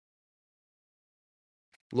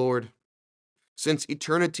Lord, since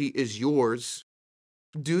eternity is yours,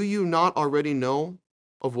 do you not already know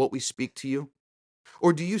of what we speak to you?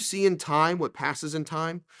 Or do you see in time what passes in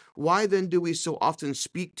time? Why then do we so often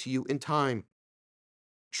speak to you in time?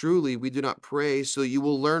 Truly, we do not pray so you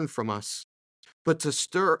will learn from us, but to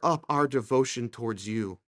stir up our devotion towards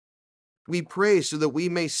you. We pray so that we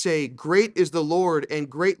may say, Great is the Lord and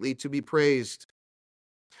greatly to be praised.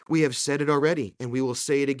 We have said it already, and we will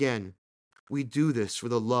say it again. We do this for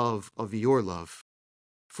the love of your love.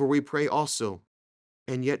 For we pray also,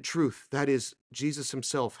 and yet truth, that is, Jesus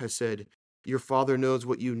himself has said, Your Father knows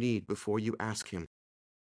what you need before you ask him.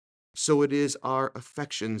 So it is our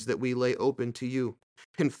affections that we lay open to you,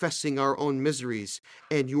 confessing our own miseries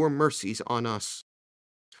and your mercies on us.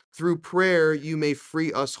 Through prayer you may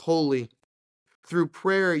free us wholly. Through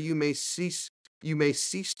prayer you may cease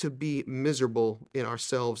to be miserable in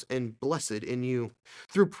ourselves and blessed in you.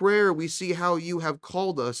 Through prayer we see how you have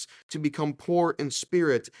called us to become poor in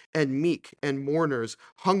spirit and meek and mourners,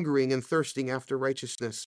 hungering and thirsting after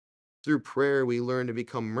righteousness. Through prayer we learn to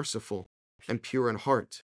become merciful and pure in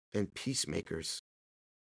heart and peacemakers.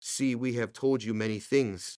 See, we have told you many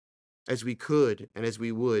things, as we could and as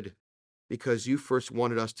we would, because you first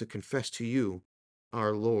wanted us to confess to you,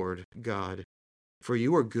 our Lord God. For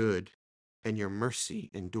you are good, and your mercy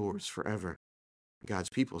endures forever. God's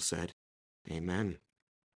people said, Amen.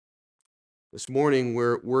 This morning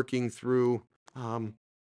we're working through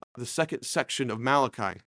the second section of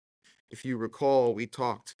Malachi. If you recall, we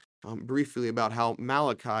talked briefly about how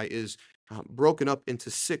Malachi is broken up into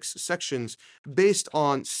 6 sections based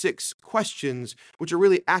on 6 questions, which are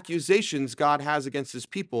really accusations God has against his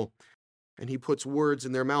people. And he puts words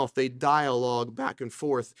in their mouth. They dialogue back and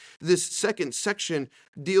forth. This second section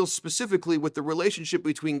deals specifically with the relationship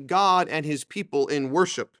between God and his people in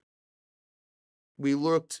worship. We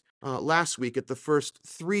looked last week at the first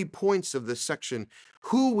 3 points of this section: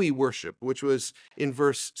 who we worship, which was in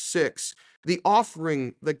verse 6, the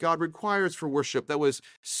offering that God requires for worship, that was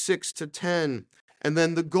 6 to 10, and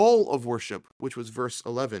then the goal of worship, which was verse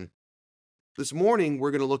 11. This morning, we're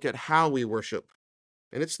going to look at how we worship.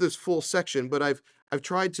 And it's this full section, but I've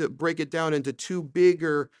tried to break it down into 2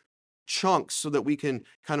 bigger chunks so that we can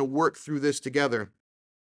kind of work through this together.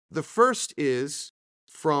 The first is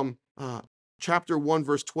from chapter 1,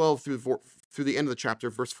 verse 12 through the end of the chapter,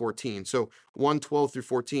 verse 14. So 1:12 through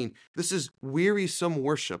 14. This is wearisome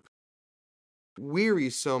worship.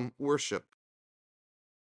 Wearisome worship.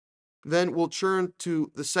 Then we'll turn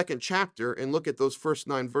to the second chapter and look at those first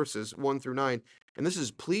 9 verses, 1 through 9. And this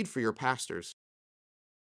is plead for your pastors.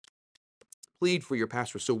 Plead for your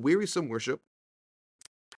pastors. So wearisome worship,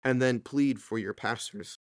 and then plead for your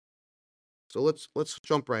pastors. So let's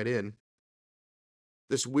jump right in.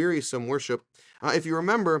 This wearisome worship. If you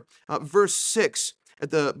remember, verse 6,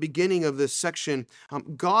 at the beginning of this section,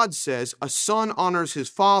 God says, a son honors his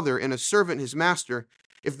father and a servant his master.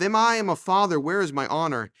 If then I am a father, where is my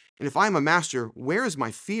honor? And if I am a master, where is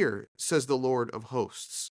my fear? Says the Lord of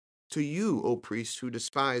hosts. To you, O priests who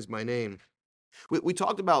despise my name. We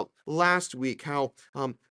talked about last week how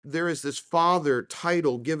there is this father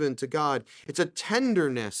title given to God. It's a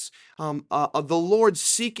tenderness of the Lord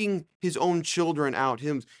seeking his own children out,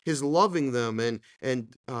 his loving them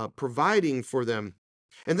and providing for them.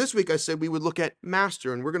 And this week I said we would look at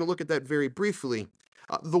master, and we're going to look at that very briefly.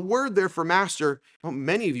 The word there for master, well,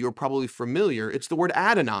 many of you are probably familiar. It's the word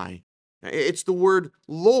Adonai. It's the word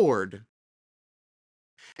Lord.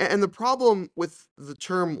 And the problem with the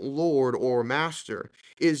term Lord or Master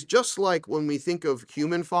is just like when we think of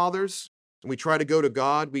human fathers and we try to go to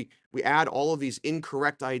God, we add all of these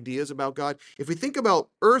incorrect ideas about God. If we think about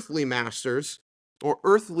earthly masters or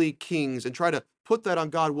earthly kings and try to put that on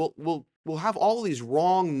God, we'll have all of these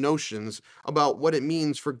wrong notions about what it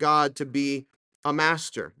means for God to be a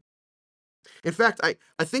master. In fact,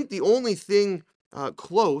 I think the only thing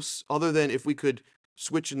close, other than if we could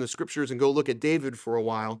switch in the scriptures and go look at David for a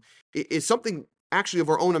while, is something actually of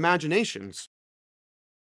our own imaginations.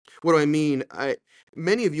 What do I mean?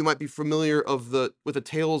 Many of you might be familiar with the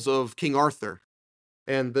tales of King Arthur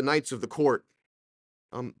and the Knights of the Court.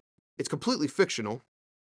 Um, it's completely fictional,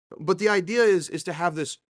 but the idea is to have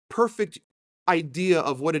this perfect idea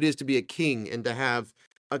of what it is to be a king and to have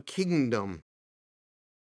a kingdom.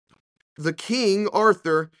 The king,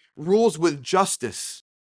 Arthur, rules with justice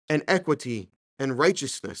and equity and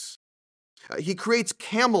righteousness. He creates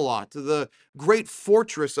Camelot, the great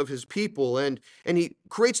fortress of his people, and he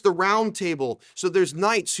creates the round table. So there's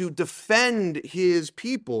knights who defend his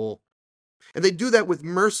people. And they do that with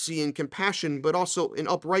mercy and compassion, but also in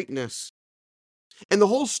uprightness. And the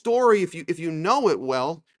whole story, if you know it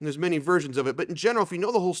well, and there's many versions of it, but in general, if you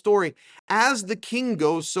know the whole story, as the king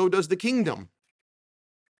goes, so does the kingdom.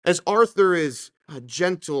 As Arthur is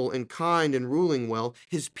gentle and kind and ruling well,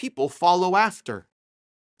 his people follow after.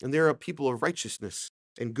 And they're a people of righteousness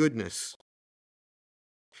and goodness.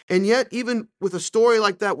 And yet, even with a story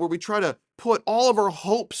like that, where we try to put all of our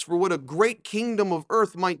hopes for what a great kingdom of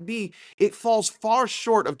earth might be, it falls far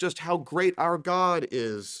short of just how great our God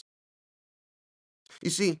is. You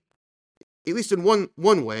see, at least in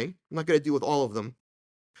one way, I'm not going to deal with all of them.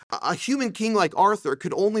 A human king like Arthur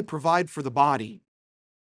could only provide for the body.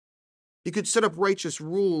 He could set up righteous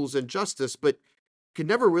rules and justice, but could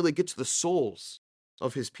never really get to the souls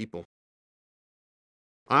of his people.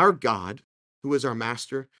 Our God, who is our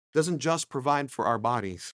master, doesn't just provide for our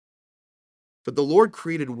bodies, but the Lord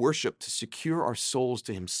created worship to secure our souls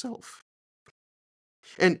to himself.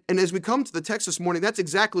 And as we come to the text this morning, that's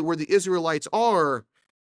exactly where the Israelites are.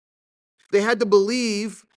 They had to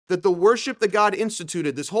believe that the worship that God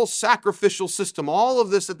instituted, this whole sacrificial system, all of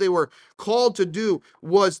this that they were called to do,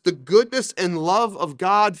 was the goodness and love of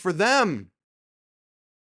God for them.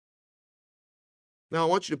 Now, I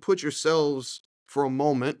want you to put yourselves for a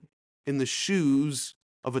moment in the shoes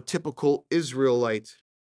of a typical Israelite.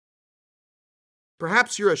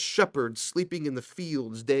 Perhaps you're a shepherd sleeping in the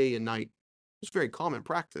fields day and night. It's a very common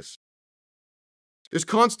practice. There's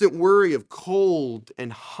constant worry of cold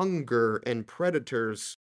and hunger and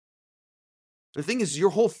predators. The thing is,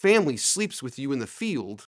 your whole family sleeps with you in the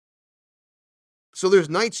field. So there's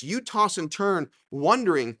nights you toss and turn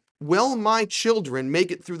wondering, will my children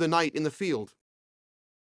make it through the night in the field?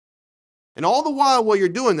 And all the while you're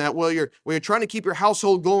doing that, while you're trying to keep your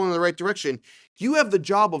household going in the right direction, you have the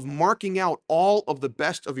job of marking out all of the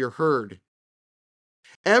best of your herd.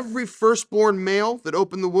 Every firstborn male that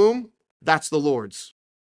opened the womb, that's the Lord's.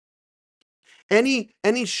 Any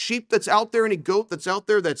sheep that's out there, any goat that's out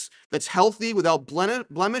there that's healthy without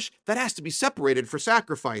blemish, that has to be separated for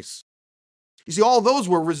sacrifice. You see, all those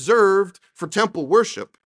were reserved for temple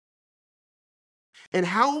worship. And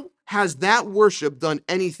how has that worship done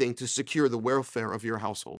anything to secure the welfare of your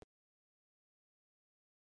household?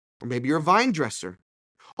 Or maybe you're a vine dresser.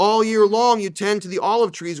 All year long, you tend to the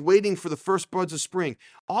olive trees waiting for the first buds of spring.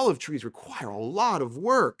 Olive trees require a lot of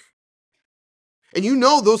work. And you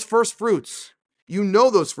know those first fruits.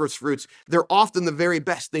 They're often the very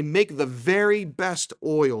best. They make the very best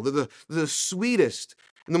oil. They're the sweetest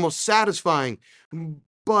and the most satisfying.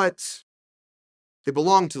 But they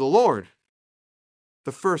belong to the Lord.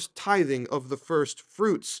 The first tithing of the first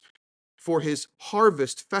fruits for his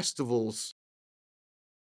harvest festivals.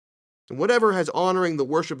 And whatever has honoring the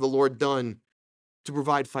worship of the Lord done to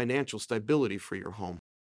provide financial stability for your home.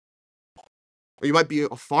 Or you might be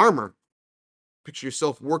a farmer. Picture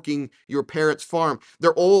yourself working your parents' farm.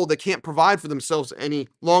 They're old, they can't provide for themselves any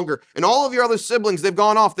longer. And all of your other siblings, they've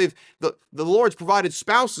gone off. The Lord's provided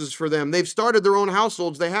spouses for them. They've started their own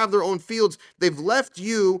households. They have their own fields. They've left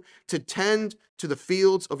you to tend to the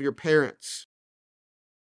fields of your parents.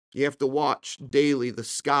 You have to watch daily the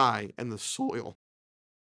sky and the soil,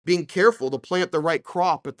 being careful to plant the right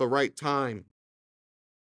crop at the right time.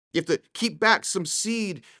 You have to keep back some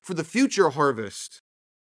seed for the future harvest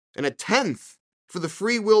and a tenth for the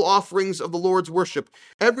free will offerings of the Lord's worship.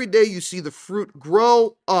 Every day you see the fruit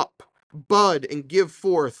grow up, bud, and give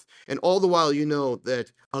forth. And all the while you know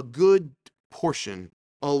that a good portion,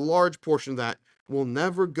 a large portion of that, will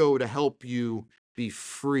never go to help you be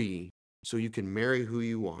free so you can marry who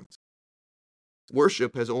you want.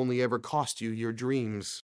 Worship has only ever cost you your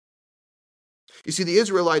dreams. You see, the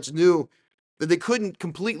Israelites knew that they couldn't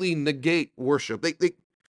completely negate worship.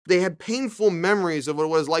 They had painful memories of what it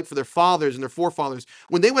was like for their fathers and their forefathers.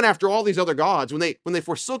 When they went after all these other gods, when they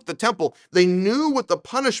forsook the temple, they knew what the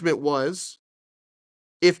punishment was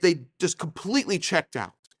if they just completely checked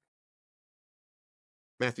out.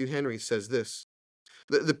 Matthew Henry says this: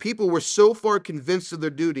 the people were so far convinced of their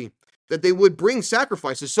duty that they would bring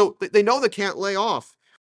sacrifices, so they know they can't lay off.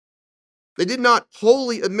 They did not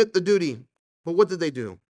wholly admit the duty, but what did they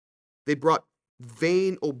do? They brought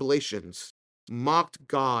vain oblations, mocked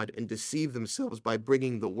God, and deceived themselves by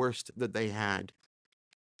bringing the worst that they had.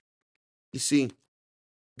 You see,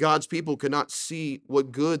 God's people could not see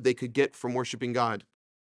what good they could get from worshiping God.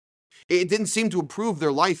 It didn't seem to improve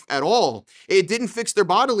their life at all. It didn't fix their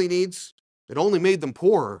bodily needs. It only made them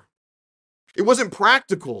poorer. It wasn't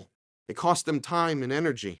practical. It cost them time and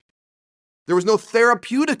energy. There was no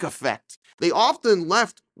therapeutic effect. They often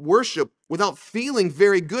left worship without feeling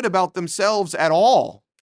very good about themselves at all.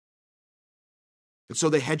 And so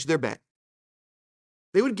they hedged their bet.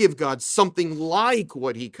 They would give God something like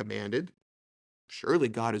what he commanded, Surely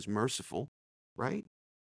God is merciful, right?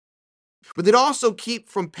 But they'd also keep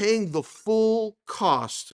from paying the full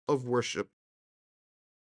cost of worship.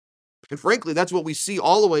 And frankly, that's what we see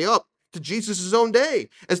all the way up to Jesus' own day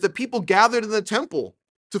as the people gathered in the temple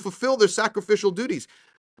to fulfill their sacrificial duties.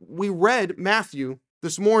 We read Matthew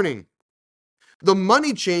this morning. The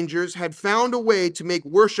money changers had found a way to make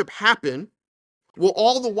worship happen while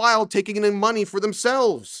all the while taking in money for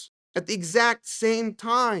themselves at the exact same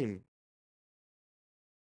time.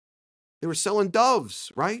 They were selling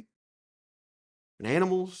doves, right? And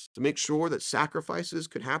animals to make sure that sacrifices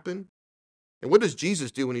could happen. And what does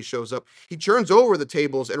Jesus do when he shows up? He turns over the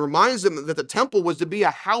tables and reminds them that the temple was to be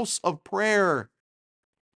a house of prayer.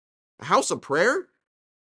 A house of prayer?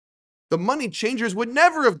 The money changers would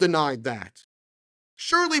never have denied that.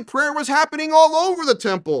 Surely prayer was happening all over the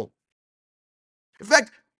temple. In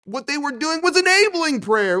fact, what they were doing was enabling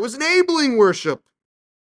prayer, was enabling worship,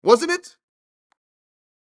 wasn't it?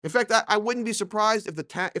 In fact, I wouldn't be surprised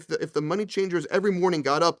if the money changers every morning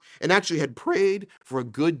got up and actually had prayed for a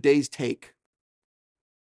good day's take.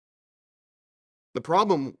 The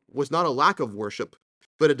problem was not a lack of worship,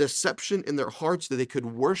 but a deception in their hearts that they could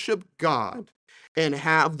worship God and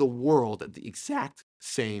have the world at the exact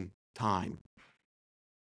same time.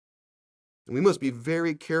 And we must be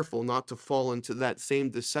very careful not to fall into that same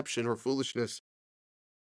deception or foolishness.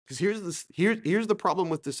 Because here's the problem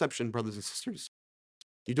with deception, brothers and sisters.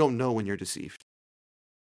 You don't know when you're deceived.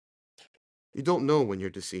 You don't know when you're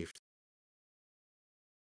deceived.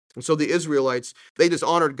 And so the Israelites, they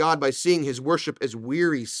dishonored God by seeing his worship as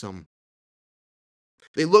wearisome.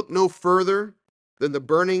 They looked no further than the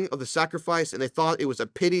burning of the sacrifice, and they thought it was a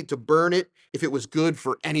pity to burn it if it was good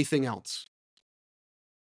for anything else.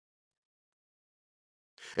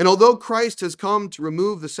 And although Christ has come to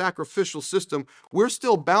remove the sacrificial system, we're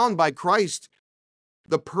still bound by Christ,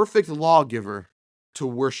 the perfect lawgiver, to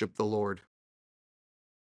worship the Lord.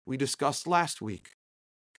 We discussed last week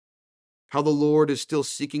how the Lord is still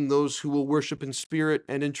seeking those who will worship in spirit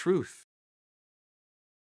and in truth.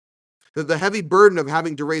 That the heavy burden of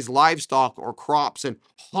having to raise livestock or crops and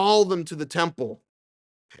haul them to the temple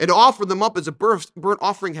and offer them up as a burnt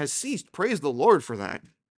offering has ceased. Praise the Lord for that.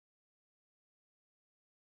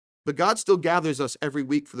 But God still gathers us every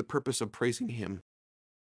week for the purpose of praising him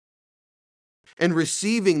and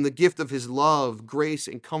receiving the gift of his love, grace,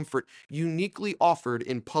 and comfort uniquely offered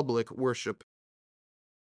in public worship.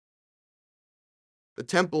 The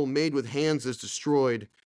temple made with hands is destroyed,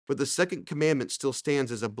 but the second commandment still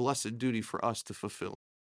stands as a blessed duty for us to fulfill.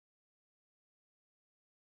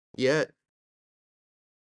 Yet,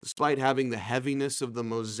 despite having the heaviness of the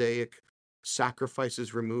Mosaic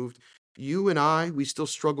sacrifices removed, you and I, we still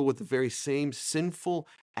struggle with the very same sinful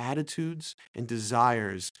attitudes and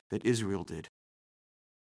desires that Israel did.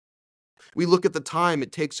 We look at the time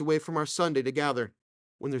it takes away from our Sunday to gather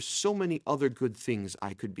when there's so many other good things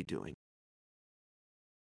I could be doing.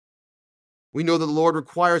 We know that the Lord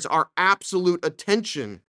requires our absolute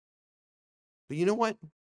attention. But you know what?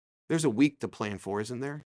 There's a week to plan for, isn't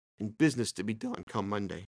there? And business to be done come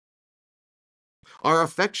Monday. Our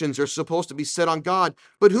affections are supposed to be set on God,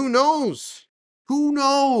 but who knows? Who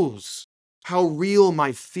knows how real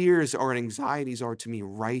my fears or anxieties are to me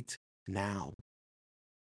right now?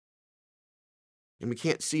 And we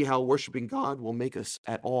can't see how worshiping God will make us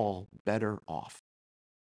at all better off.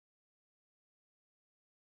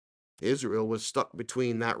 Israel was stuck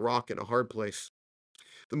between that rock and a hard place.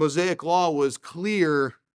 The Mosaic law was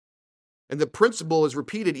clear, and the principle is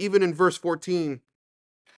repeated even in verse 14.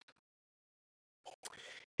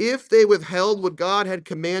 If they withheld what God had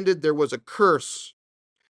commanded, there was a curse.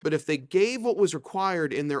 But if they gave what was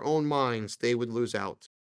required in their own minds, they would lose out.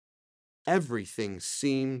 Everything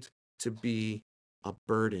seemed to be a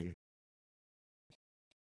burden.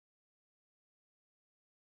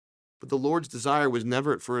 But the Lord's desire was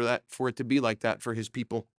never for it to be like that for his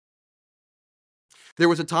people. There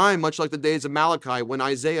was a time, much like the days of Malachi, when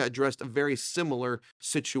Isaiah addressed a very similar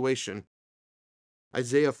situation.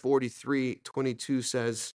 Isaiah 43:22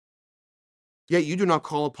 says, "Yet you do not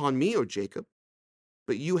call upon me, O Jacob,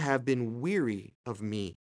 but you have been weary of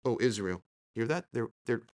me, O Israel." Hear that?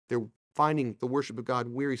 They're finding the worship of God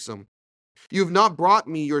wearisome. "You have not brought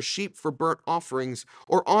me your sheep for burnt offerings,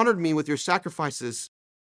 or honored me with your sacrifices."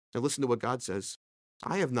 Now listen to what God says.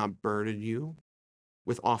 "I have not burdened you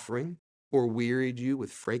with offering, or wearied you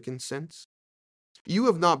with frankincense. You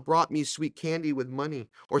have not brought me sweet candy with money,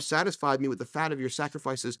 or satisfied me with the fat of your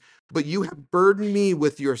sacrifices, but you have burdened me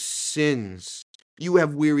with your sins. You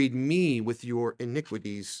have wearied me with your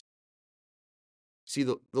iniquities." See,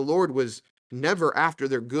 the Lord was never after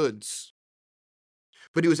their goods,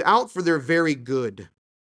 but he was out for their very good.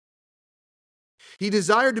 He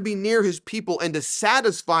desired to be near his people and to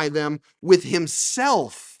satisfy them with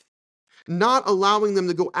himself, not allowing them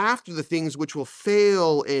to go after the things which will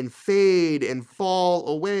fail and fade and fall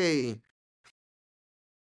away.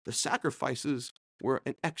 The sacrifices were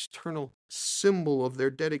an external symbol of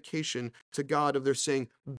their dedication to God, of their saying,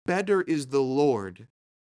 better is the Lord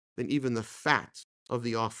than even the fat of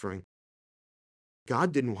the offering.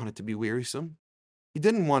 God didn't want it to be wearisome. He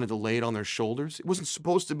didn't want it to lay it on their shoulders. It wasn't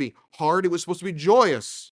supposed to be hard. It was supposed to be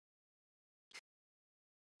joyous.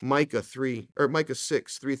 Micah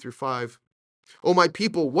 6, 3 through 5. O my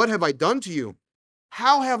people, what have I done to you?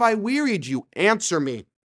 How have I wearied you? Answer me.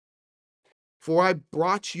 For I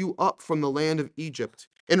brought you up from the land of Egypt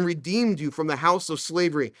and redeemed you from the house of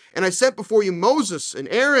slavery. And I sent before you Moses and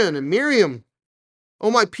Aaron and Miriam. O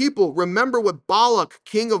my people, remember what Balak,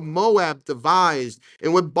 king of Moab, devised,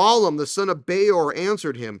 and what Balaam, the son of Beor,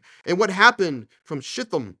 answered him, and what happened from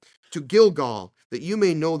Shittim to Gilgal, that you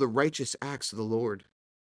may know the righteous acts of the Lord.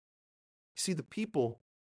 See, the people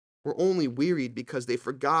were only wearied because they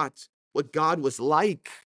forgot what God was like.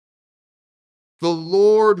 The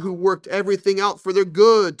Lord who worked everything out for their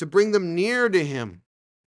good to bring them near to him.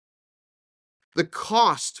 The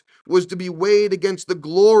cost was to be weighed against the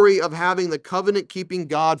glory of having the covenant-keeping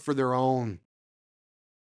God for their own.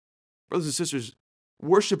 Brothers and sisters,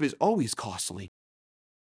 worship is always costly.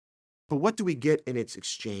 But what do we get in its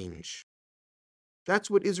exchange? That's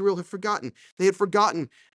what Israel had forgotten. They had forgotten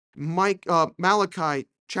Malachi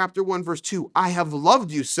chapter 1, verse 2. I have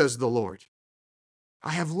loved you, says the Lord.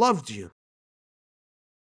 I have loved you.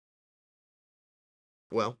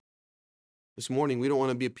 Well, this morning we don't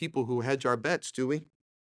want to be a people who hedge our bets, do we?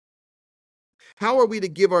 How are we to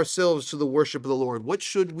give ourselves to the worship of the Lord? What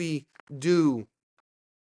should we do?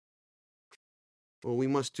 Well, we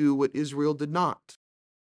must do what Israel did not.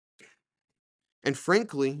 And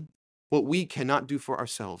frankly, what we cannot do for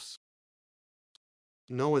ourselves.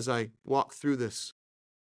 Know as I walk through this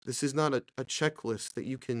is not a checklist that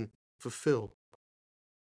you can fulfill.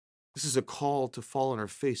 This is a call to fall on our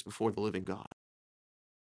face before the living God.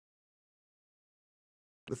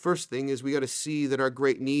 The first thing is we got to see that our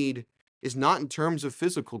great need is not in terms of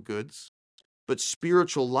physical goods, but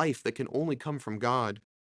spiritual life that can only come from God.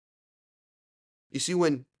 You see,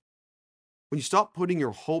 when you stop putting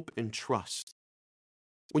your hope and trust,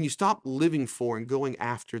 when you stop living for and going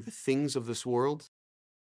after the things of this world,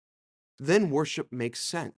 then worship makes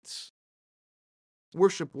sense.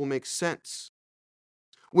 Worship will make sense.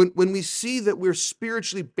 When we see that we're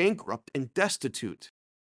spiritually bankrupt and destitute,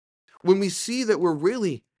 when we see that we're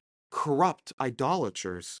really corrupt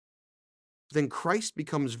idolaters, then Christ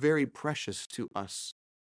becomes very precious to us.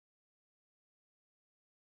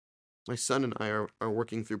 My son and I are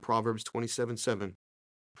working through Proverbs 27:7.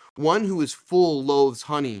 One who is full loathes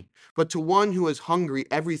honey, but to one who is hungry,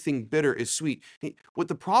 everything bitter is sweet. What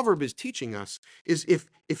the proverb is teaching us is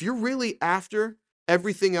if you're really after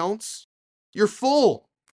everything else, you're full.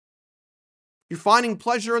 You're finding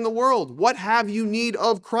pleasure in the world. What have you need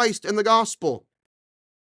of Christ and the gospel?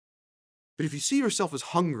 But if you see yourself as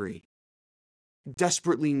hungry,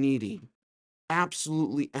 desperately needy,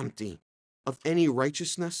 absolutely empty of any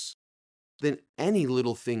righteousness, then any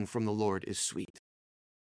little thing from the Lord is sweet,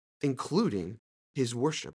 including his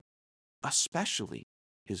worship, especially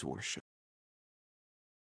his worship.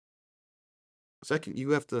 Second,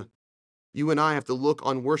 you and I have to look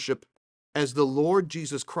on worship as the Lord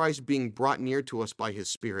Jesus Christ being brought near to us by his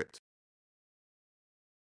Spirit.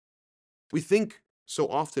 We think so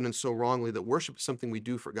often and so wrongly that worship is something we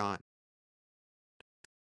do for God,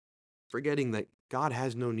 forgetting that God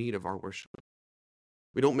has no need of our worship.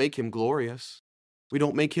 We don't make him glorious. We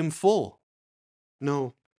don't make him full.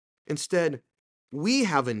 No, instead, we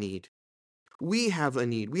have a need. We have a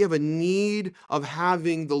need. We have a need of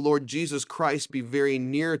having the Lord Jesus Christ be very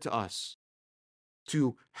near to us,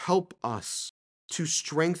 to help us, to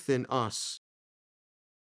strengthen us.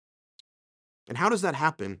 And how does that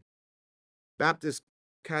happen? Baptist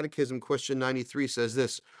Catechism question 93 says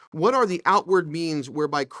this: what are the outward means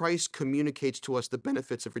whereby Christ communicates to us the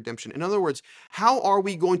benefits of redemption? In other words, how are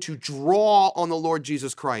we going to draw on the Lord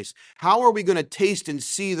Jesus Christ? How are we going to taste and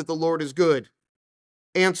see that the Lord is good?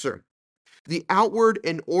 Answer: the outward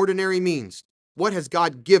and ordinary means. What has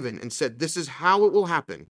God given and said, this is how it will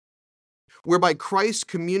happen, whereby Christ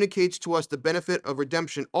communicates to us the benefit of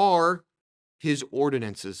redemption, are his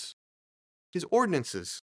ordinances. His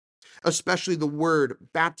ordinances, especially the word,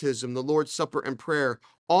 baptism, the Lord's Supper, and prayer,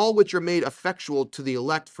 all which are made effectual to the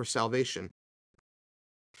elect for salvation.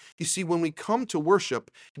 You see, when we come to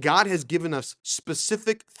worship, God has given us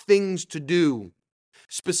specific things to do,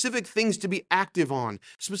 specific things to be active on,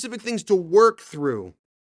 specific things to work through.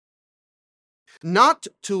 Not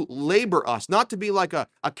to labor us, not to be like a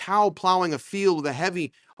cow plowing a field with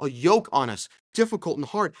a yoke on us, difficult and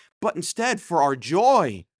hard, but instead for our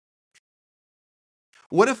joy.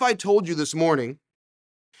 What if I told you this morning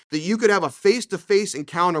that you could have a face-to-face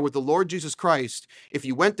encounter with the Lord Jesus Christ if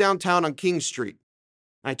you went downtown on King Street?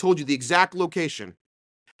 I told you the exact location.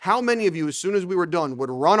 How many of you, as soon as we were done, would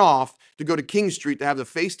run off to go to King Street to have the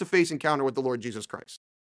face-to-face encounter with the Lord Jesus Christ?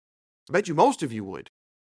 I bet you most of you would.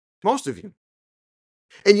 Most of you.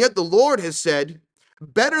 And yet the Lord has said,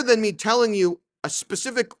 better than me telling you a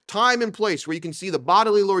specific time and place where you can see the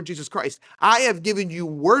bodily Lord Jesus Christ, I have given you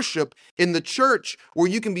worship in the church where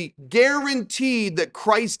you can be guaranteed that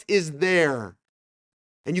Christ is there.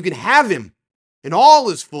 And you can have him in all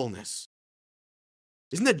his fullness.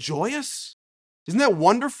 Isn't that joyous? Isn't that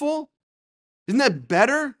wonderful? Isn't that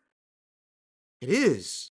better? It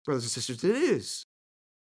is, brothers and sisters, it is.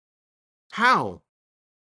 How?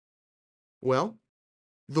 Well,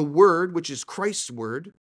 the word, which is Christ's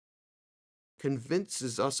word,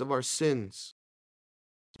 convinces us of our sins.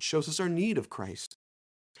 It shows us our need of Christ.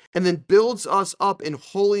 And then builds us up in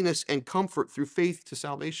holiness and comfort through faith to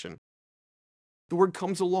salvation. The word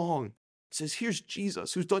comes along. It says, here's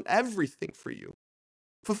Jesus who's done everything for you.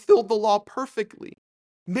 Fulfilled the law perfectly.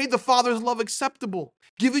 Made the Father's love acceptable.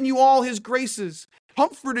 Given you all his graces.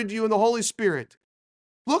 Comforted you in the Holy Spirit.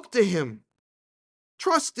 Look to him.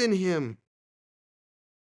 Trust in him.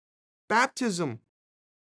 Baptism.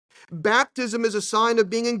 Baptism is a sign of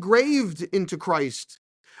being engraved into Christ,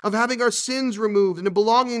 of having our sins removed and of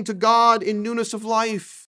belonging to God in newness of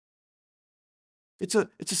life. It's a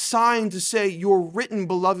sign to say, you're written,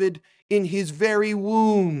 beloved, in his very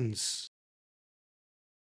wounds.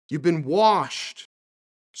 You've been washed,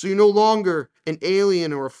 so you're no longer an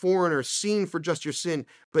alien or a foreigner seen for just your sin,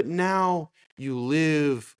 but now you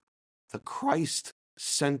live the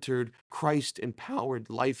Christ-centered, Christ-empowered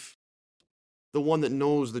life, the one that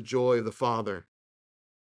knows the joy of the Father.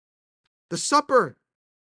 The supper.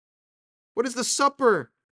 What is the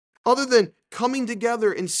supper? Other than coming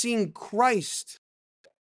together and seeing Christ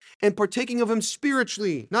and partaking of him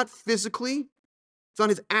spiritually, not physically. It's not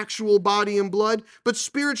his actual body and blood, but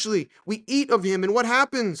spiritually. We eat of him, and what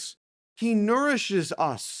happens? He nourishes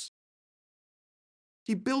us.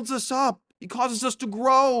 He builds us up. He causes us to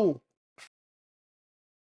grow.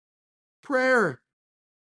 Prayer.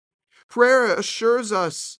 Prayer assures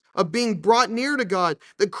us of being brought near to God,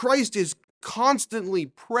 that Christ is constantly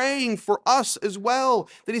praying for us as well,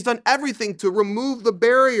 that he's done everything to remove the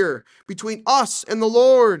barrier between us and the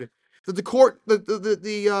Lord, that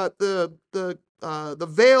the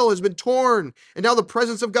veil has been torn, and now the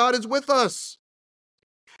presence of God is with us,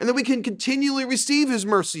 and that we can continually receive his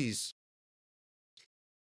mercies.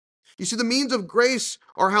 You see, the means of grace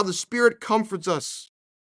are how the Spirit comforts us.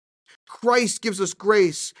 Christ gives us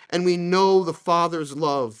grace, and we know the Father's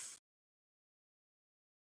love.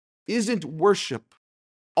 Isn't worship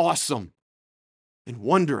awesome and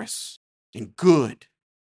wondrous and good?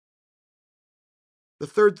 The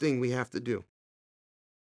third thing we have to do,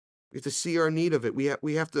 we have to see our need of it. We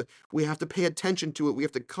have to pay attention to it. We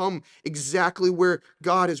have to come exactly where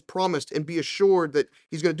God has promised and be assured that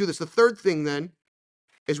he's going to do this. The third thing then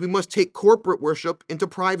is we must take corporate worship into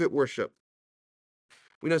private worship.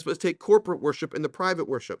 We're not supposed to take corporate worship into private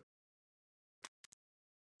worship.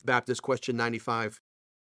 Baptist question 95.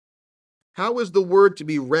 How is the word to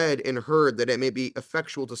be read and heard that it may be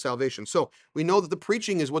effectual to salvation? So we know that the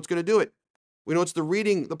preaching is what's going to do it. We know it's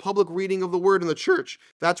the public reading of the word in the church.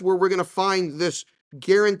 That's where we're going to find this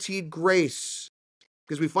guaranteed grace,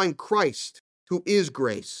 because we find Christ, who is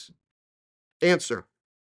grace. Answer.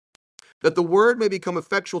 That the word may become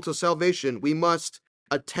effectual to salvation, we must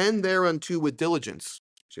attend thereunto with diligence.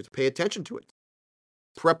 So you have to pay attention to it.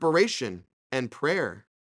 Preparation and prayer.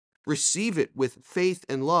 Receive it with faith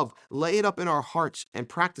and love. Lay it up in our hearts and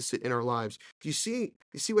practice it in our lives. You see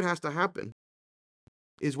what has to happen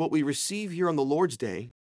is what we receive here on the Lord's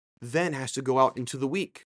Day then has to go out into the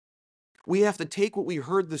week. We have to take what we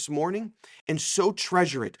heard this morning and so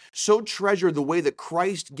treasure it, so treasure the way that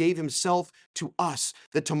Christ gave himself to us,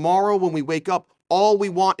 that tomorrow when we wake up, all we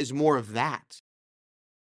want is more of that.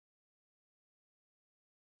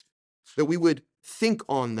 That we would think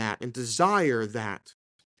on that and desire that.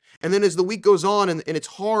 And then as the week goes on and it's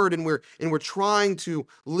hard and we're trying to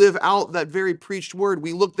live out that very preached word,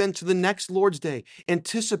 we look then to the next Lord's Day,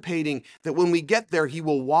 anticipating that when we get there, he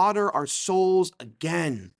will water our souls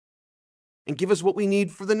again and give us what we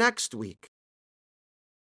need for the next week.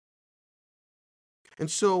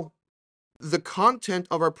 And so the content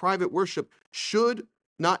of our private worship should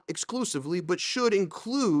not exclusively, but should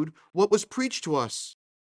include what was preached to us.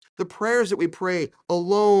 The prayers that we pray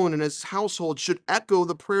alone and as households should echo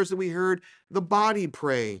the prayers that we heard the body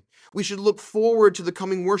pray. We should look forward to the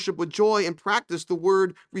coming worship with joy and practice the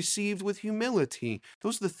word received with humility.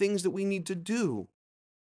 Those are the things that we need to do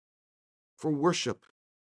for worship,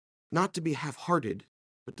 not to be half-hearted,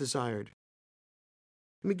 but desired.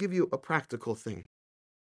 Let me give you a practical thing.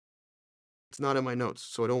 It's not in my notes,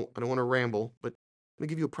 so I don't want to ramble, but let me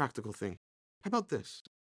give you a practical thing. How about this?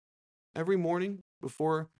 Every morning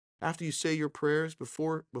after you say your prayers,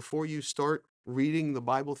 before you start reading the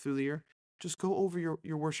Bible through the year, just go over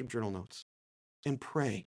your worship journal notes and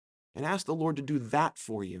pray and ask the Lord to do that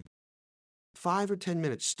for you. 5 or 10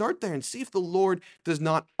 minutes. Start there and see if the Lord does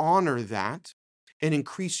not honor that and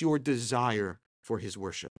increase your desire for his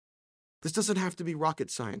worship. This doesn't have to be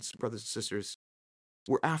rocket science, brothers and sisters.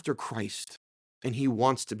 We're after Christ, and he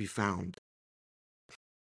wants to be found.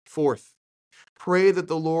 Fourth, pray that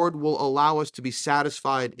the Lord will allow us to be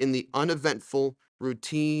satisfied in the uneventful,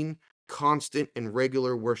 routine, constant, and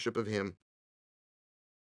regular worship of him.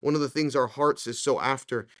 One of the things our hearts is so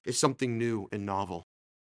after is something new and novel.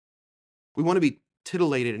 We want to be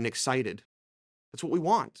titillated and excited. That's what we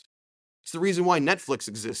want. It's the reason why Netflix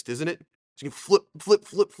exists, isn't it? So you can flip, flip,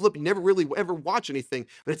 flip, flip. You never really ever watch anything,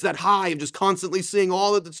 but it's that high of just constantly seeing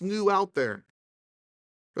all that's new out there.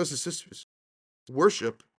 Brothers and sisters,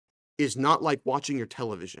 worship is not like watching your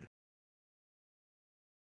television.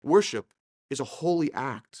 Worship is a holy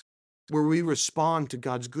act where we respond to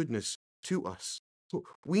God's goodness to us.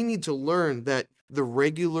 We need to learn that the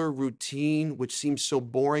regular routine, which seems so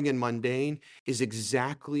boring and mundane, is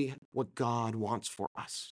exactly what God wants for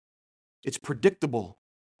us. It's predictable.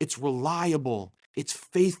 It's reliable. It's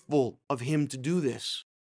faithful of him to do this.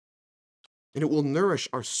 And it will nourish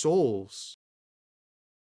our souls.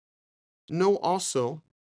 Know also,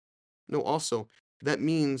 that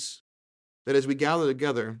means that as we gather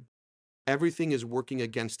together, everything is working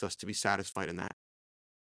against us to be satisfied in that.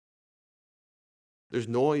 There's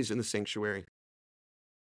noise in the sanctuary,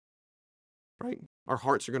 right? Our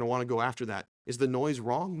hearts are going to want to go after that. Is the noise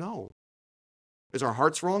wrong? No. Is our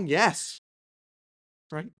hearts wrong? Yes.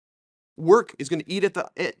 Right? Work is going to eat at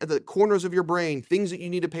the corners of your brain, things that you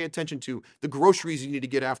need to pay attention to, the groceries you need to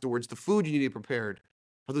get afterwards, the food you need to get prepared.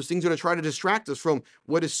 Are those things going to try to distract us from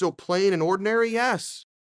what is so plain and ordinary? Yes.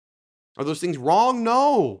 Are those things wrong?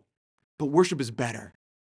 No. But worship is better.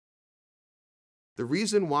 The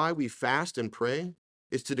reason why we fast and pray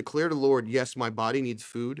is to declare to the Lord, yes, my body needs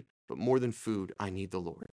food, but more than food, I need the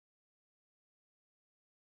Lord.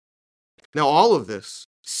 Now, all of this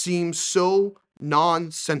seems so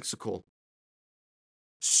nonsensical.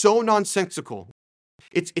 So nonsensical.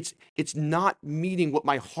 It's not meeting what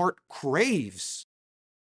my heart craves.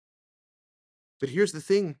 But here's the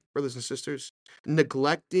thing, brothers and sisters.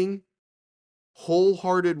 Neglecting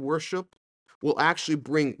wholehearted worship will actually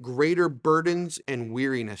bring greater burdens and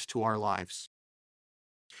weariness to our lives.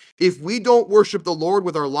 If we don't worship the Lord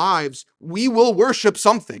with our lives, we will worship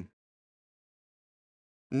something.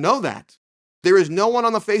 Know that. There is no one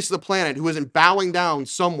on the face of the planet who isn't bowing down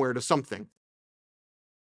somewhere to something.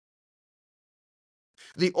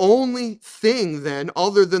 The only thing then,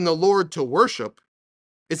 other than the Lord to worship,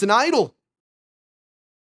 is an idol.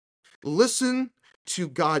 Listen to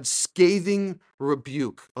God's scathing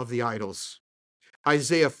rebuke of the idols.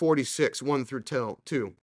 Isaiah 46, 1 through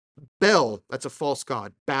 2. Bel, that's a false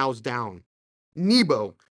god, bows down.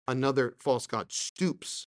 Nebo, another false god,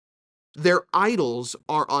 stoops. Their idols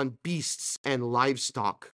are on beasts and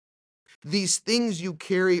livestock. These things you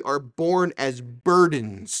carry are borne as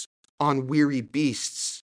burdens on weary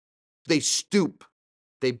beasts. They stoop.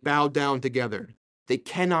 They bow down together. They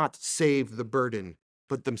cannot save the burden,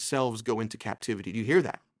 but themselves go into captivity. Do you hear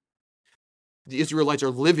that? The Israelites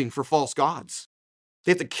are living for false gods.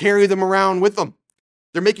 They have to carry them around with them.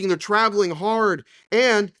 They're making their traveling hard,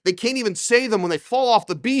 and they can't even save them when they fall off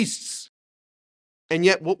the beasts. And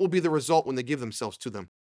yet, what will be the result when they give themselves to them?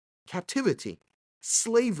 Captivity,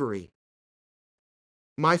 slavery.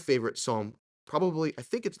 My favorite psalm, probably, I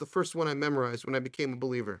think it's the first one I memorized when I became a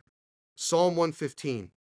believer. Psalm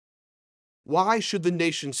 115. Why should the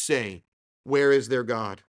nations say, where is their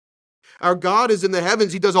God? Our God is in the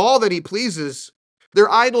heavens. He does all that he pleases. Their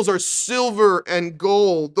idols are silver and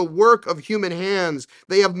gold, the work of human hands.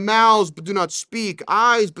 They have mouths but do not speak,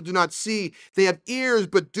 eyes but do not see. They have ears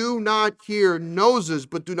but do not hear, noses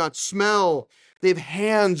but do not smell. They have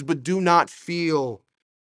hands but do not feel,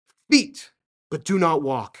 feet but do not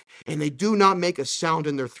walk, and they do not make a sound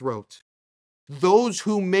in their throat. Those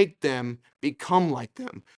who make them become like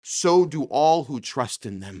them. So do all who trust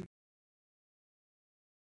in them.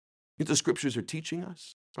 The scriptures are teaching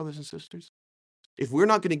us, brothers and sisters. If we're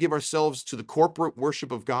not going to give ourselves to the corporate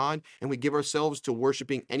worship of God and we give ourselves to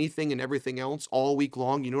worshiping anything and everything else all week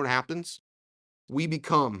long, you know what happens? We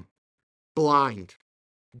become blind,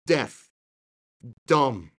 deaf,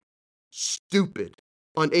 dumb, stupid,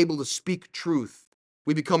 unable to speak truth.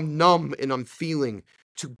 We become numb and unfeeling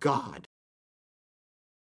to God.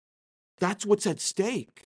 That's what's at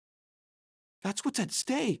stake. That's what's at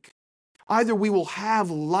stake. Either we will have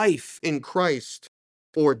life in Christ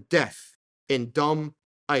or death in dumb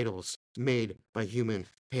idols made by human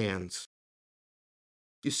hands.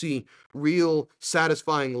 You see, real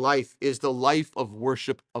satisfying life is the life of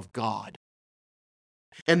worship of God.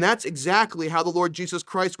 And that's exactly how the Lord Jesus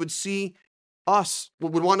Christ would see us,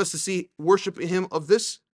 would want us to see worship him of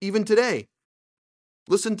this even today.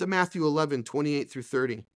 Listen to Matthew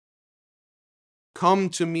 11:28-30. Come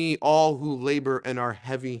to me, all who labor and are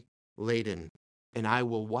heavy laden, and I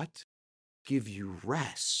will what? Give you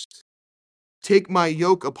rest. Take my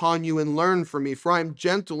yoke upon you and learn from me, for I am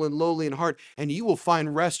gentle and lowly in heart, and you will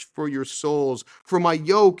find rest for your souls. For my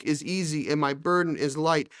yoke is easy and my burden is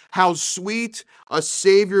light. How sweet a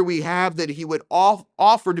Savior we have, that he would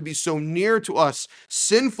offer to be so near to us,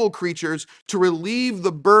 sinful creatures, to relieve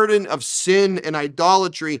the burden of sin and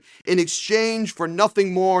idolatry in exchange for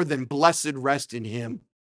nothing more than blessed rest in him.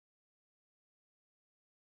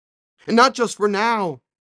 And not just for now,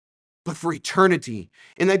 but for eternity,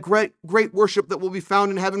 in that great worship that will be found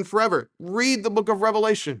in heaven forever. Read the book of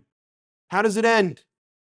Revelation. How does it end?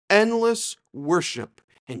 Endless worship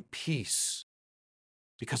and peace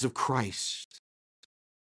because of Christ.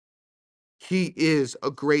 He is a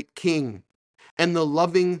great king, and the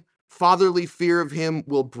loving, fatherly fear of him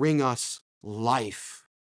will bring us life.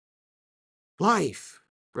 Life,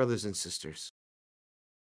 brothers and sisters.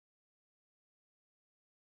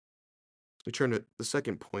 We turn to the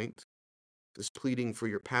second point, this pleading for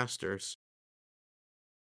your pastors.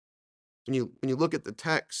 When you look at the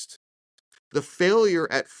text, the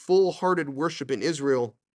failure at full-hearted worship in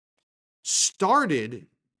Israel started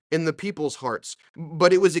in the people's hearts,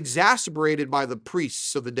 but it was exacerbated by the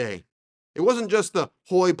priests of the day. It wasn't just the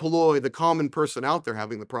hoi polloi, the common person out there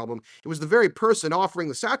having the problem. It was the very person offering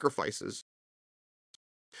the sacrifices.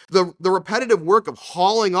 The repetitive work of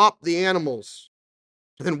hauling up the animals,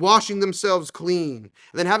 and then washing themselves clean,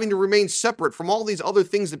 and then having to remain separate from all these other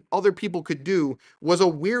things that other people could do was a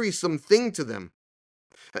wearisome thing to them.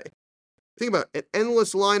 Think about it, an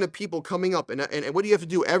endless line of people coming up, and what do you have to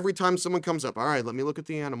do every time someone comes up? All right, let me look at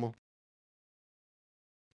the animal.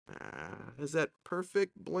 Is that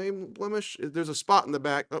perfect blemish? There's a spot in the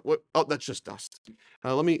back. Oh, that's just dust.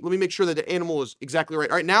 Let me make sure that the animal is exactly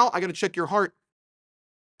right. All right, now I got to check your heart.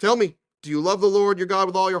 Tell me, do you love the Lord your God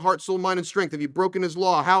with all your heart, soul, mind, and strength? Have you broken his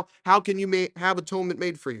law? How can you have atonement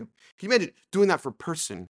made for you? Can you imagine doing that for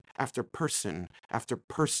person after person after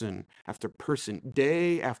person after person,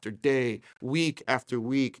 day after day, week after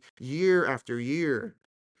week, year after year?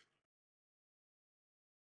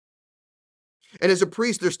 And as a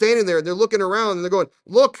priest, they're standing there and they're looking around and they're going,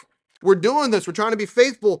 look, we're doing this. We're trying to be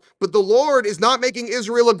faithful, but the Lord is not making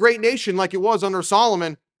Israel a great nation like it was under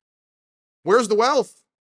Solomon. Where's the wealth?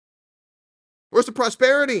 Where's the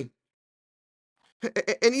prosperity?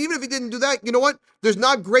 And even if he didn't do that, you know what? There's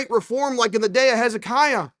not great reform like in the day of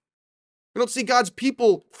Hezekiah. We don't see God's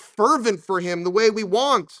people fervent for him the way we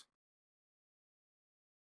want.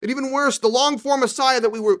 And even worse, the long-form Messiah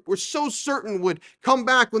that we were so certain would come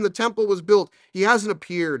back when the temple was built, he hasn't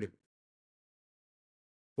appeared.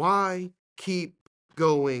 Why keep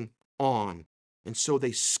going on? And so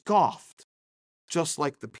they scoffed, just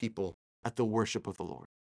like the people at the worship of the Lord.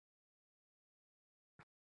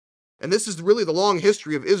 And this is really the long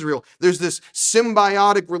history of Israel. There's this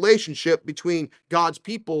symbiotic relationship between God's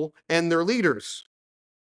people and their leaders.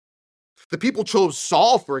 The people chose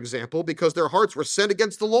Saul, for example, because their hearts were set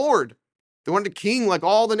against the Lord. They wanted a king like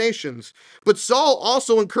all the nations. But Saul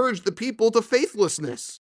also encouraged the people to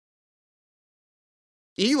faithlessness.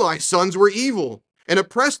 Eli's sons were evil and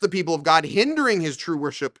oppressed the people of God, hindering his true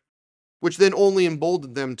worship, which then only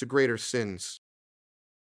emboldened them to greater sins.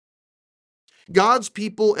 God's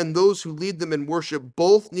people and those who lead them in worship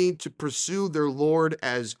both need to pursue their Lord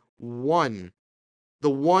as one,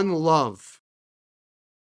 the one love,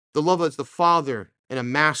 the love as the Father and a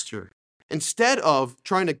master, instead of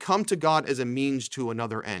trying to come to God as a means to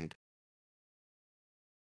another end.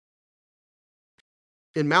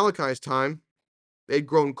 In Malachi's time, they'd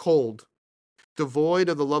grown cold, devoid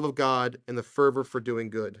of the love of God and the fervor for doing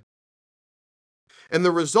good. And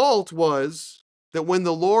the result was that when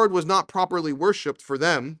the Lord was not properly worshiped for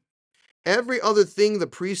them, every other thing the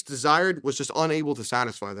priest desired was just unable to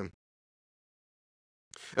satisfy them.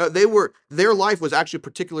 Their life was actually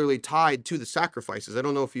particularly tied to the sacrifices. I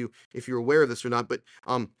don't know if you're aware of this or not, but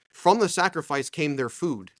from the sacrifice came their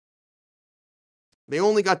food. They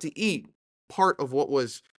only got to eat part of what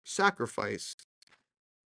was sacrificed.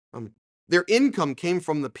 Um, their income came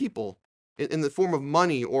from the people in the form of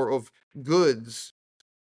money or of goods.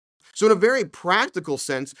 So, in a very practical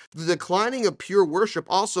sense, the declining of pure worship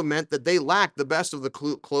also meant that they lacked the best of the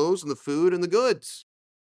clothes and the food and the goods.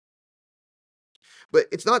 But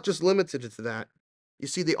it's not just limited to that. You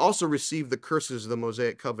see, they also received the curses of the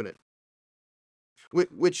Mosaic covenant,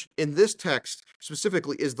 which in this text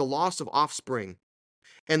specifically is the loss of offspring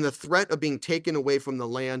and the threat of being taken away from the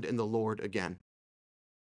land and the Lord again.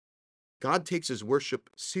 God takes his worship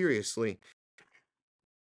seriously.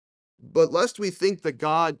 But lest we think that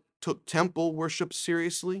God took temple worship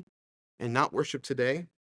seriously and not worship today,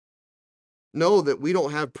 know that we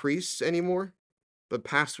don't have priests anymore, but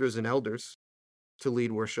pastors and elders to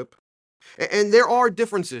lead worship. And there are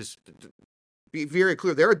differences. Be very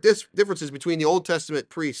clear. There are differences between the Old Testament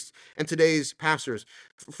priests and today's pastors.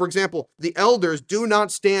 For example, the elders do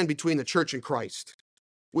not stand between the church and Christ.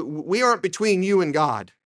 We aren't between you and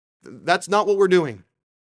God. That's not what we're doing.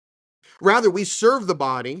 Rather, we serve the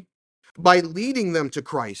body by leading them to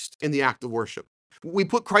Christ in the act of worship. We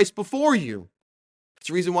put Christ before you. It's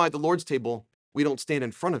the reason why at the Lord's table, we don't stand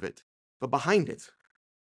in front of it, but behind it.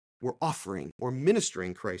 We're offering or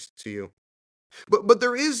ministering Christ to you. But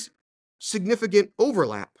there is significant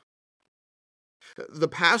overlap. The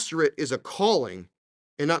pastorate is a calling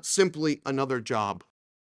and not simply another job.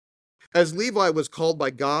 As Levi was called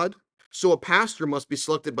by God, so a pastor must be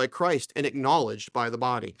selected by Christ and acknowledged by the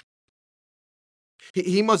body.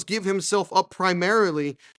 He must give himself up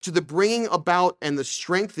primarily to the bringing about and the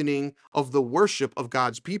strengthening of the worship of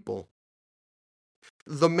God's people.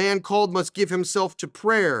 The man called must give himself to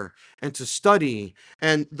prayer and to study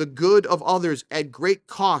and the good of others at great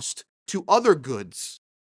cost to other goods,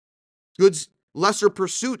 lesser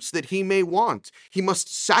pursuits that he may want. He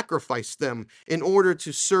must sacrifice them in order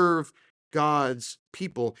to serve God's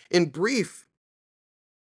people. In brief,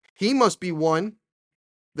 he must be one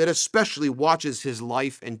that especially watches his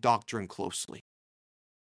life and doctrine closely.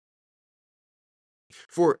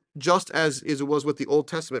 For just as it was with the Old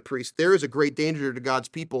Testament priests, there is a great danger to God's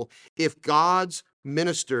people if God's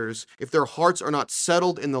ministers, if their hearts are not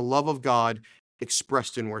settled in the love of God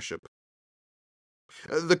expressed in worship.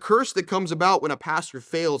 The curse that comes about when a pastor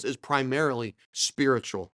fails is primarily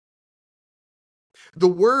spiritual. The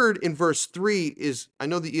word in verse 3 is, I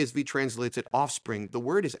know the ESV translates it offspring. The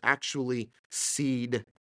word is actually seed.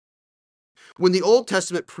 When the Old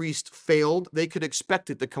Testament priest failed, they could expect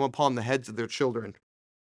it to come upon the heads of their children.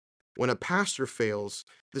 When a pastor fails,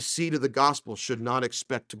 the seed of the gospel should not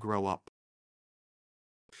expect to grow up.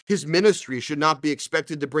 His ministry should not be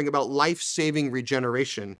expected to bring about life-saving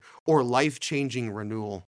regeneration or life-changing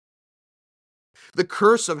renewal. The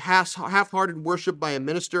curse of half-hearted worship by a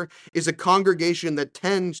minister is a congregation that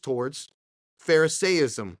tends towards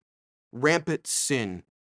Pharisaism, rampant sin,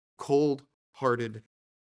 cold-hearted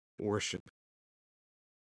worship.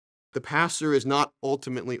 The pastor is not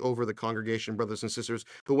ultimately over the congregation, brothers and sisters,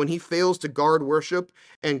 but when he fails to guard worship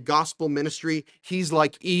and gospel ministry, he's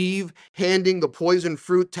like Eve handing the poison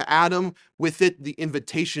fruit to Adam, with it the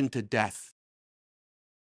invitation to death.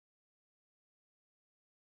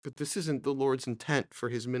 But this isn't the Lord's intent for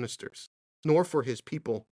his ministers, nor for his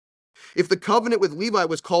people. If the covenant with Levi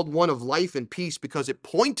was called one of life and peace because it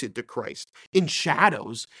pointed to Christ in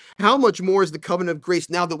shadows, how much more is the covenant of grace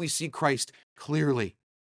now that we see Christ clearly?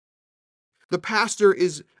 The pastor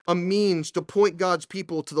is a means to point God's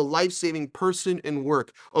people to the life-saving person and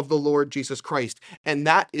work of the Lord Jesus Christ, and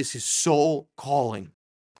that is his sole calling.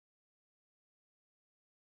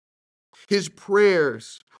 His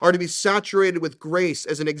prayers are to be saturated with grace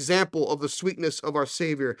as an example of the sweetness of our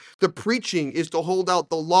Savior. The preaching is to hold out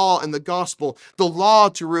the law and the gospel, the law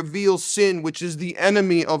to reveal sin, which is the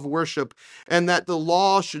enemy of worship, and that the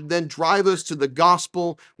law should then drive us to the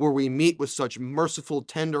gospel where we meet with such merciful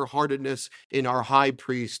tender-heartedness in our high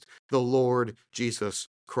priest, the Lord Jesus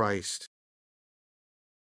Christ.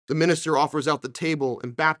 The minister offers out the table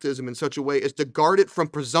and baptism in such a way as to guard it from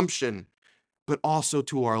presumption, but also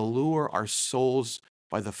to allure our souls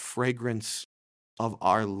by the fragrance of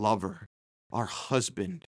our lover, our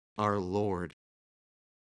husband, our Lord.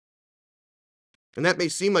 And that may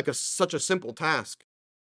seem like such a simple task.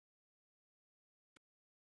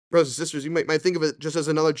 Brothers and sisters, you might think of it just as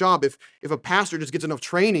another job. If a pastor just gets enough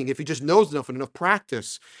training, if he just knows enough and enough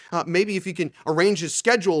practice, maybe if he can arrange his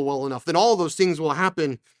schedule well enough, then all of those things will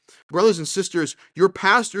happen. Brothers and sisters, your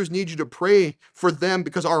pastors need you to pray for them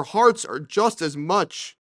because our hearts are just as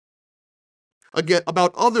much again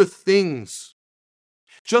about other things.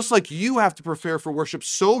 Just like you have to prepare for worship,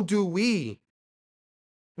 so do we.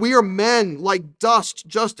 We are men like dust,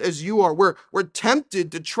 just as you are. We're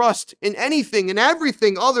tempted to trust in anything and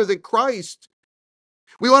everything other than Christ.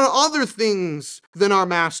 We want other things than our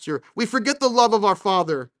master. We forget the love of our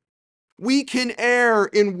Father. We can err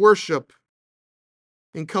in worship,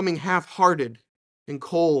 in coming half-hearted and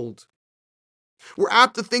cold. We're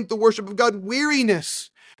apt to think the worship of God weariness,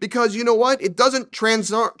 because you know what? It doesn't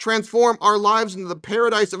transform our lives into the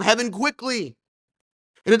paradise of heaven quickly.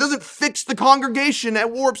 And it doesn't fix the congregation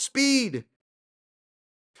at warp speed.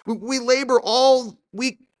 We labor all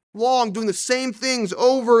week long doing the same things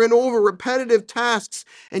over and over, repetitive tasks,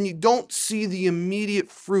 and you don't see the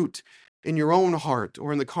immediate fruit in your own heart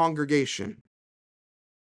or in the congregation.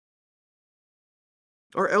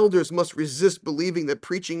 Our elders must resist believing that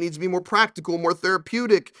preaching needs to be more practical, more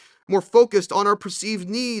therapeutic, more focused on our perceived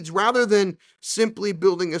needs, rather than simply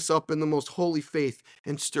building us up in the most holy faith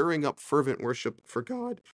and stirring up fervent worship for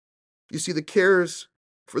God. You see, the cares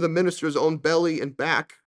for the minister's own belly and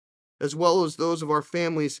back, as well as those of our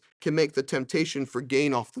families, can make the temptation for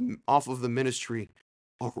gain off of the ministry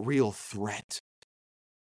a real threat.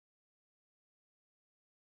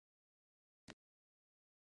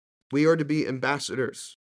 We are to be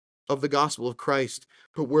ambassadors of the gospel of Christ,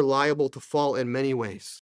 but we're liable to fall in many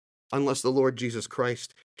ways unless the Lord Jesus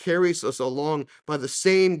Christ carries us along by the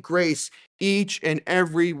same grace each and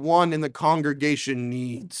every one in the congregation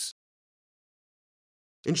needs.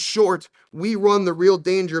 In short, we run the real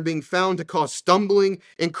danger of being found to cause stumbling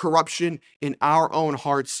and corruption in our own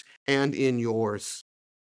hearts and in yours.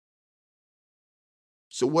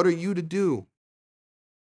 So what are you to do?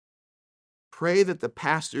 Pray that the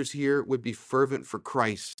pastors here would be fervent for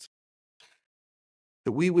Christ,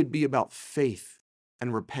 that we would be about faith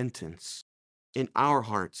and repentance in our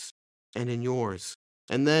hearts and in yours.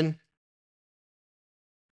 And then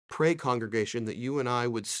pray, congregation, that you and I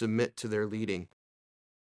would submit to their leading,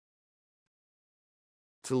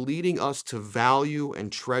 to leading us to value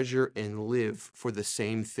and treasure and live for the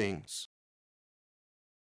same things.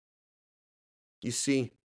 You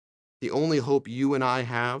see, the only hope you and I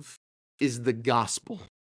have is the gospel.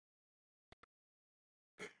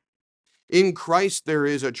 In Christ there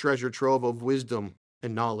is a treasure trove of wisdom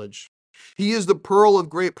and knowledge. He is the pearl of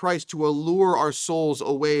great price to allure our souls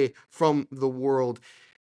away from the world.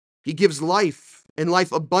 He gives life and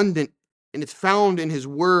life abundant, and it's found in his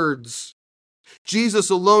words.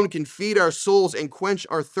 Jesus alone can feed our souls and quench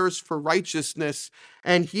our thirst for righteousness,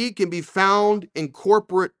 and he can be found in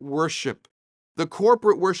corporate worship, the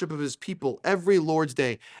corporate worship of his people every Lord's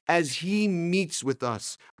Day, as he meets with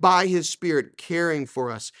us by his Spirit, caring for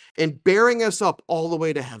us and bearing us up all the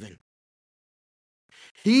way to heaven.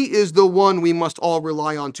 He is the one we must all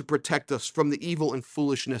rely on to protect us from the evil and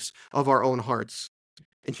foolishness of our own hearts.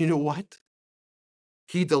 And you know what?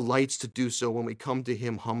 He delights to do so when we come to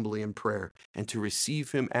him humbly in prayer and to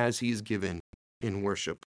receive him as he is given in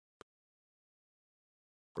worship.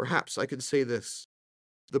 Perhaps I could say this: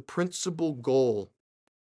 the principal goal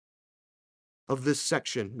of this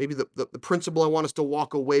section, maybe the principle I want us to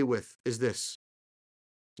walk away with, is this.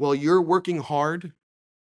 While you're working hard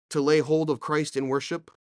to lay hold of Christ in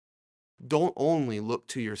worship, don't only look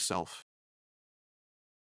to yourself.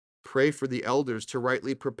 Pray for the elders to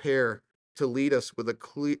rightly prepare to lead us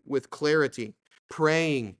with clarity,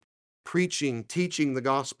 praying, preaching, teaching the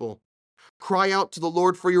gospel. Cry out to the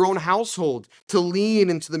Lord for your own household to lean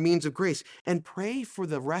into the means of grace, and pray for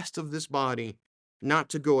the rest of this body not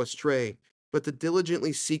to go astray, but to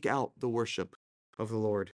diligently seek out the worship of the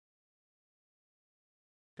Lord.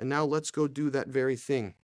 And now let's go do that very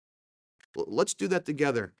thing. Let's do that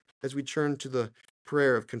together as we turn to the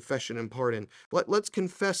prayer of confession and pardon. Let's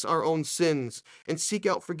confess our own sins and seek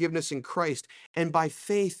out forgiveness in Christ, and by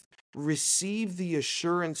faith receive the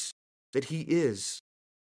assurance that he is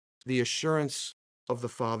the assurance of the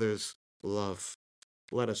Father's love.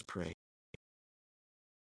 Let us pray.